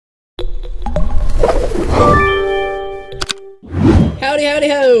Howdy, howdy,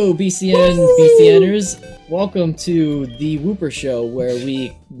 ho, BCN, BCNers. Welcome to the Whooper Show, where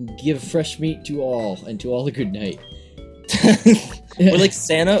we give fresh meat to all, and to all a good night. We're like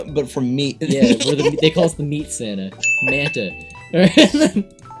Santa, but for meat. Yeah, they call us the Meat Santa. Manta.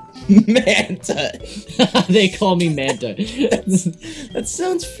 Manta. They call me Manta. That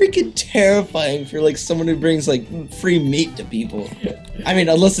sounds freaking terrifying for like someone who brings like free meat to people. I mean,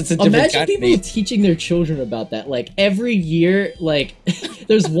 unless it's a different Imagine kind people of meat. teaching their children about that. Like every year, like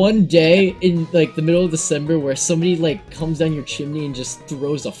there's one day in like the middle of December where somebody like comes down your chimney and just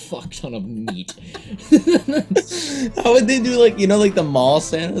throws a fuck ton of meat. How would they do like, you know, like the mall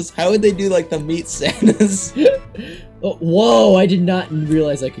Santas? How would they do like the meat Santas? Oh, whoa, I did not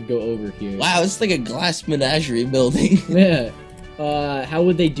realize I could go over here. Wow, it's like a glass menagerie building. Yeah. How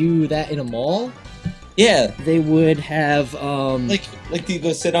would they do that in a mall? Yeah. They would have, Like do you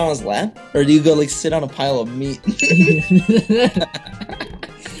go sit on his lap? Or do you go like sit on a pile of meat?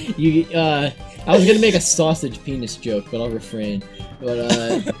 I was gonna make a sausage penis joke, but I'll refrain.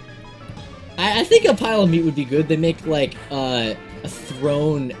 But, I think a pile of meat would be good. They make, like, a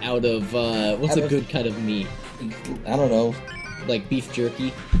throne out of, what's a good kind of meat? I don't know. Like beef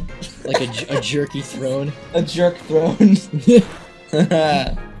jerky? Like a jerky throne? A jerk throne.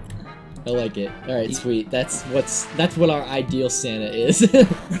 I like it. Alright, sweet. That's what our ideal Santa is.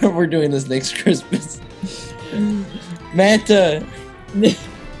 We're doing this next Christmas. Manta!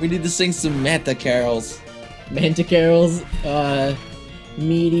 We need to sing some Manta carols. Manta carols,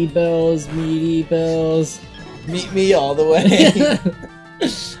 meaty bells, meaty bells. Meet me all the way.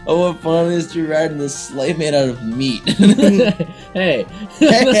 Oh, what fun it is to ride in this sleigh made out of meat. Hey.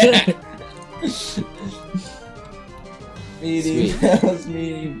 Meaty bells,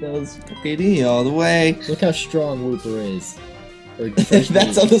 meaty all the way. Look how strong Whooper is. Or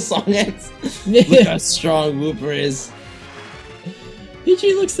That's how the song ends. Look how strong Whooper is.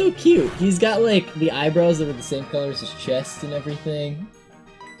 Peachy looks so cute. He's got like the eyebrows that are the same color as his chest and everything.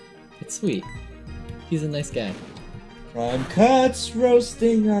 It's sweet. He's a nice guy. Prime cuts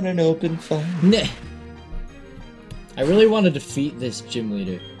roasting on an open fire. Nah. I really want to defeat this gym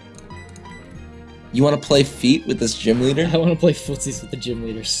leader. You want to play feet with this gym leader? I want to play footsies with the gym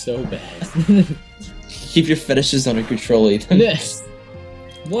leader so bad. Keep your fetishes under control, Ethan.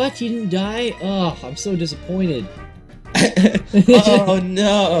 What? You didn't die? Oh, I'm so disappointed. Oh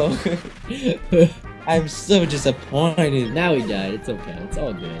no! I'm so disappointed. Now he died. It's okay. It's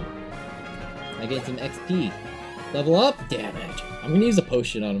all good. I get some XP. Level up? Damn it. I'm gonna use a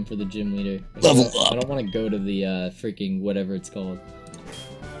potion on him for the gym leader. Level up. I don't want to go to the freaking whatever it's called.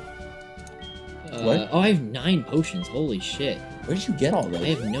 What? Oh, I have 9 potions. Holy shit. Where did you get all I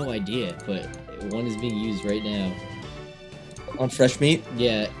those? have no idea, but one is being used right now. On fresh meat?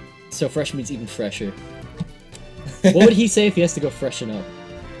 Yeah, so fresh meat's even fresher. What would he say if he has to go freshen up?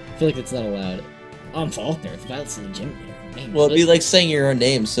 I feel like it's not allowed. I'm Faulkner, if I was in the gym leader. Well, it'd be like saying your own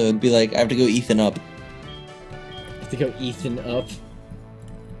name, so it'd be like, I have to go Ethan up. To go Ethan up.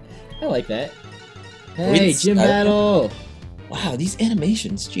 I like that. Hey, gym battle! Wow, these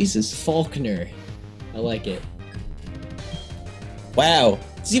animations, Jesus. Faulkner. I like it. Wow,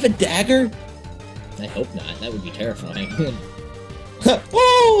 does he have a dagger? I hope not. That would be terrifying.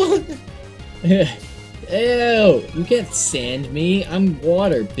 Whoa! Ew! You can't sand me. I'm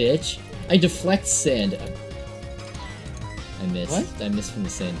water, bitch. I deflect sand. I missed. What? I missed from the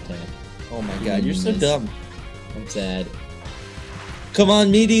sand attack. Oh my god, you're so dumb. I'm sad. Come on,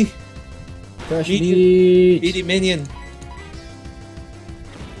 meaty. Fresh meat! Meaty minion.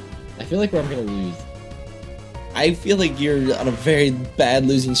 I feel like I'm gonna lose. I feel like you're on a very bad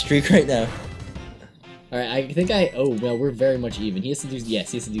losing streak right now. Alright, I think oh, well, we're very much even. He has to do,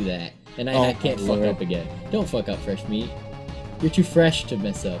 yes, he has to do that. And I can't fuck up again. Don't fuck up, fresh meat. You're too fresh to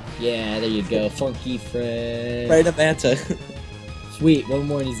mess up. Yeah, there you go. Funky fresh. Right up Manta. Sweet, one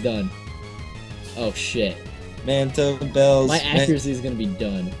more and he's done. Oh, shit. Manta, bells. My accuracy is gonna be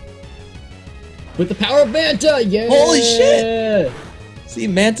done. With the power of Manta! Yeah! Holy shit! See,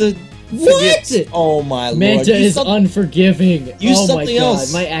 Manta. What? Forgets. Oh my lord. Manta is unforgiving. Use oh something my god,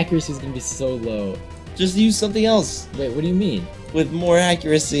 else. my accuracy is gonna be so low. Just use something else. Wait, what do you mean? With more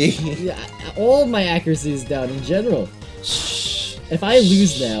accuracy. Yeah, all of my accuracy is down in general. Shh. If I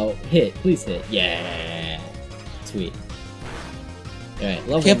lose now, hit. Please hit. Yeah. Sweet. Alright,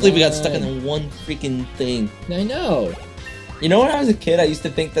 level I can't believe we got 9. stuck in the one freaking thing. I know. You know, when I was a kid, I used to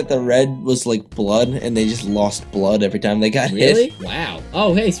think that the red was like blood, and they just lost blood every time they got Really? hit. Wow.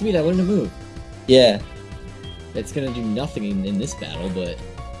 Oh, hey, sweet, I learned a move. Yeah. It's gonna do nothing in this battle, but...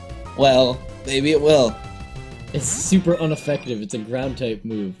 Well, maybe it will. It's super ineffective. It's a ground type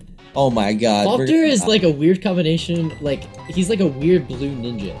move. Oh my god. Falter is like a weird combination. Like he's like a weird blue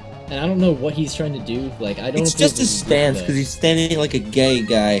ninja, and I don't know what he's trying to do. Like I don't. It's just his stance because he's standing like a gay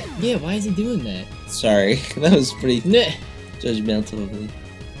guy. Yeah, why is he doing that? Sorry, that was pretty Nah. judgmental of me.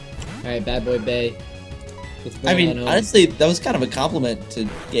 All right, bad boy Bay. Let's bring I it on mean, home. honestly, that was kind of a compliment to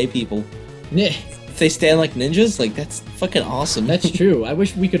gay people. Nah. If they stand like ninjas, like that's fucking awesome. That's true. I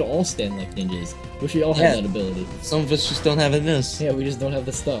wish we could all stand like ninjas. Wish we all had that ability. Some of us just don't have it in us. Yeah, we just don't have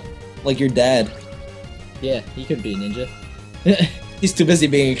the stuff. Like your dad. Yeah, he could be a ninja. He's too busy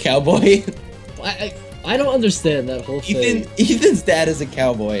being a cowboy. I don't understand that whole thing. Ethan's dad is a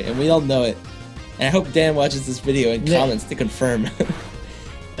cowboy, and we all know it. And I hope Dan watches this video and Yeah. comments to confirm.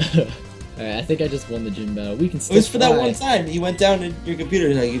 Alright, I think I just won the gym battle. We can It still was for that fly. one time. He went down to your computer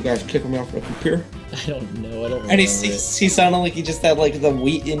and like, you guys kick me off the computer. I don't know. I don't remember. And he sounded like he just had like the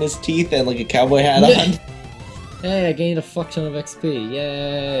wheat in his teeth and like a cowboy hat on. Hey, I gained a fuck ton of XP.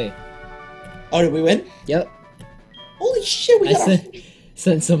 Yay. Oh, did we win? Yep. Holy shit, we I got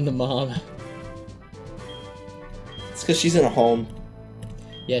sent some to mom. It's because she's in a home.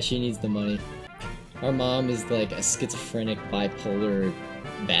 Yeah, she needs the money. Our mom is like a schizophrenic, bipolar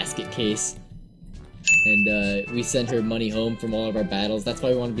basket case. And we send her money home from all of our battles. That's why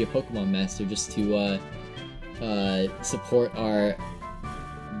we want to be a Pokemon master, just to support our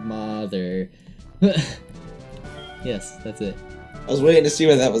mother. Yes, that's it. I was waiting to see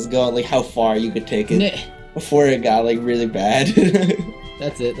where that was going, like how far you could take it Nah. before it got like really bad.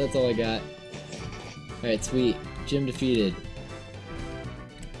 That's it. That's all I got. Alright, sweet. Gym defeated.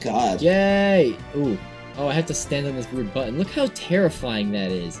 God. Yay! Ooh. Oh, I have to stand on this weird button. Look how terrifying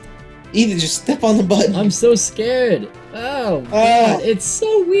that is. Ethan, just step on the button. I'm so scared. Oh, God. It's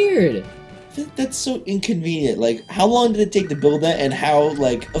so weird. That's so inconvenient. Like, how long did it take to build that, and how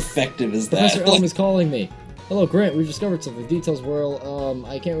like effective is that? Professor Elm is calling me. Hello, Grant. We've discovered something. Details were,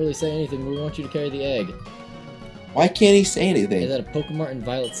 I can't really say anything, but we want you to carry the egg. Why can't he say anything? Is at a Pokemart in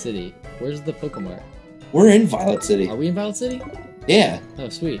Violet City. Where's the Pokemart? We're in Violet City. Are we in Violet City? Yeah. Oh,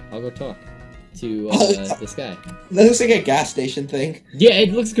 sweet. I'll go talk to this guy. That looks like a gas station thing. Yeah,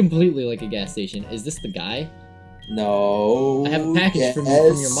 it looks completely like a gas station. Is this the guy? No. I have a package from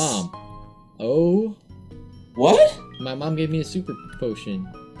your mom. Oh? What? My mom gave me a super potion.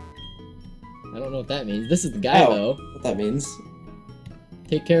 I don't know what that means. This is the guy, though. What that means?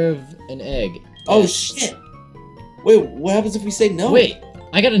 Take care of an egg. Oh, Yes. shit. Wait, what happens if we say no? Wait,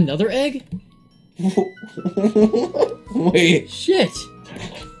 I got another egg? Wait. Shit!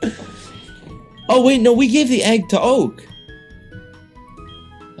 Oh, wait, no, we gave the egg to Oak.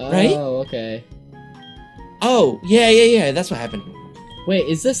 Right? Oh, okay. Oh, yeah, that's what happened. Wait,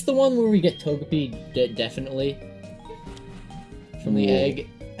 is this the one where we get Togepi definitely? From the Whoa. egg?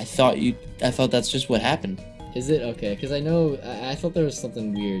 I thought that's just what happened. Is it? Okay, because I know, I thought there was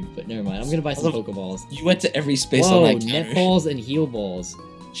something weird, but never mind. I'm gonna buy some Pokeballs. You went to every space Whoa, on that counter. net balls and heal balls.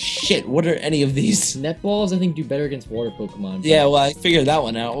 Shit, what are any of these? Net balls, I think, do better against water Pokemon. but Yeah, well, I figured that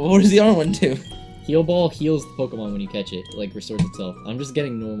one out. What does the other one do? Heal ball heals the Pokemon when you catch it, like restores itself. I'm just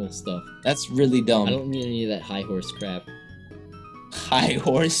getting normal stuff. That's really dumb. I don't need any of that high horse crap. High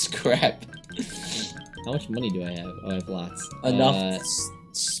horse crap. How much money do I have? Oh, I have lots. Enough to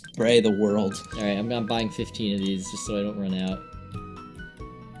spray the world. Alright, I'm buying 15 of these just so I don't run out.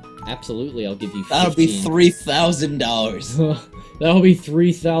 Absolutely, I'll give you 15. That'll be $3,000. That'll be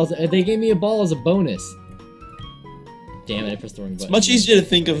 3,000. They gave me a ball as a bonus. Damn it, I pressed the wrong button. It's much easier to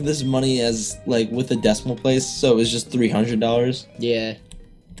think of this money as, like, with a decimal place, so it was just $300. Yeah.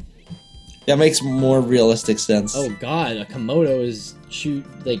 That makes more realistic sense. Oh god, a Komodo is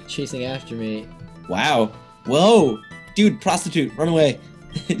chasing after me. Wow. Whoa. Dude, prostitute, run away.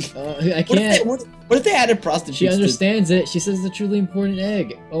 I can't. What if they added prostitutes? She understands it. She says it's a truly important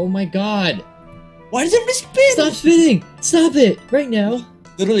egg. Oh my god. Why does everybody spin? Stop spinning! Stop it! Right now.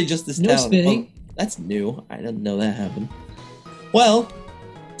 Literally just this No town. spinning. Oh, that's new. I didn't know that happened. Well,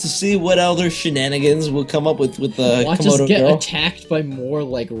 to see what other shenanigans we'll come up with the Watch Komodo us get girl. attacked by more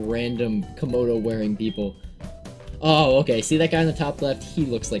like random Komodo wearing people. Oh, okay. See that guy in the top left? He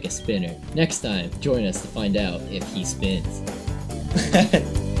looks like a spinner. Next time, join us to find out if he spins.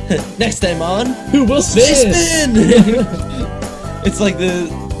 Next time on Who will spin? It's like the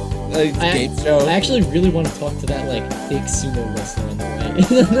game show. I actually really want to talk to that like fake sumo wrestler on the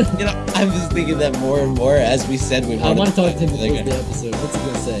right. You know, I was thinking that more and more as we said we I want to talk to him the before the episode. What's he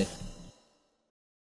gonna say?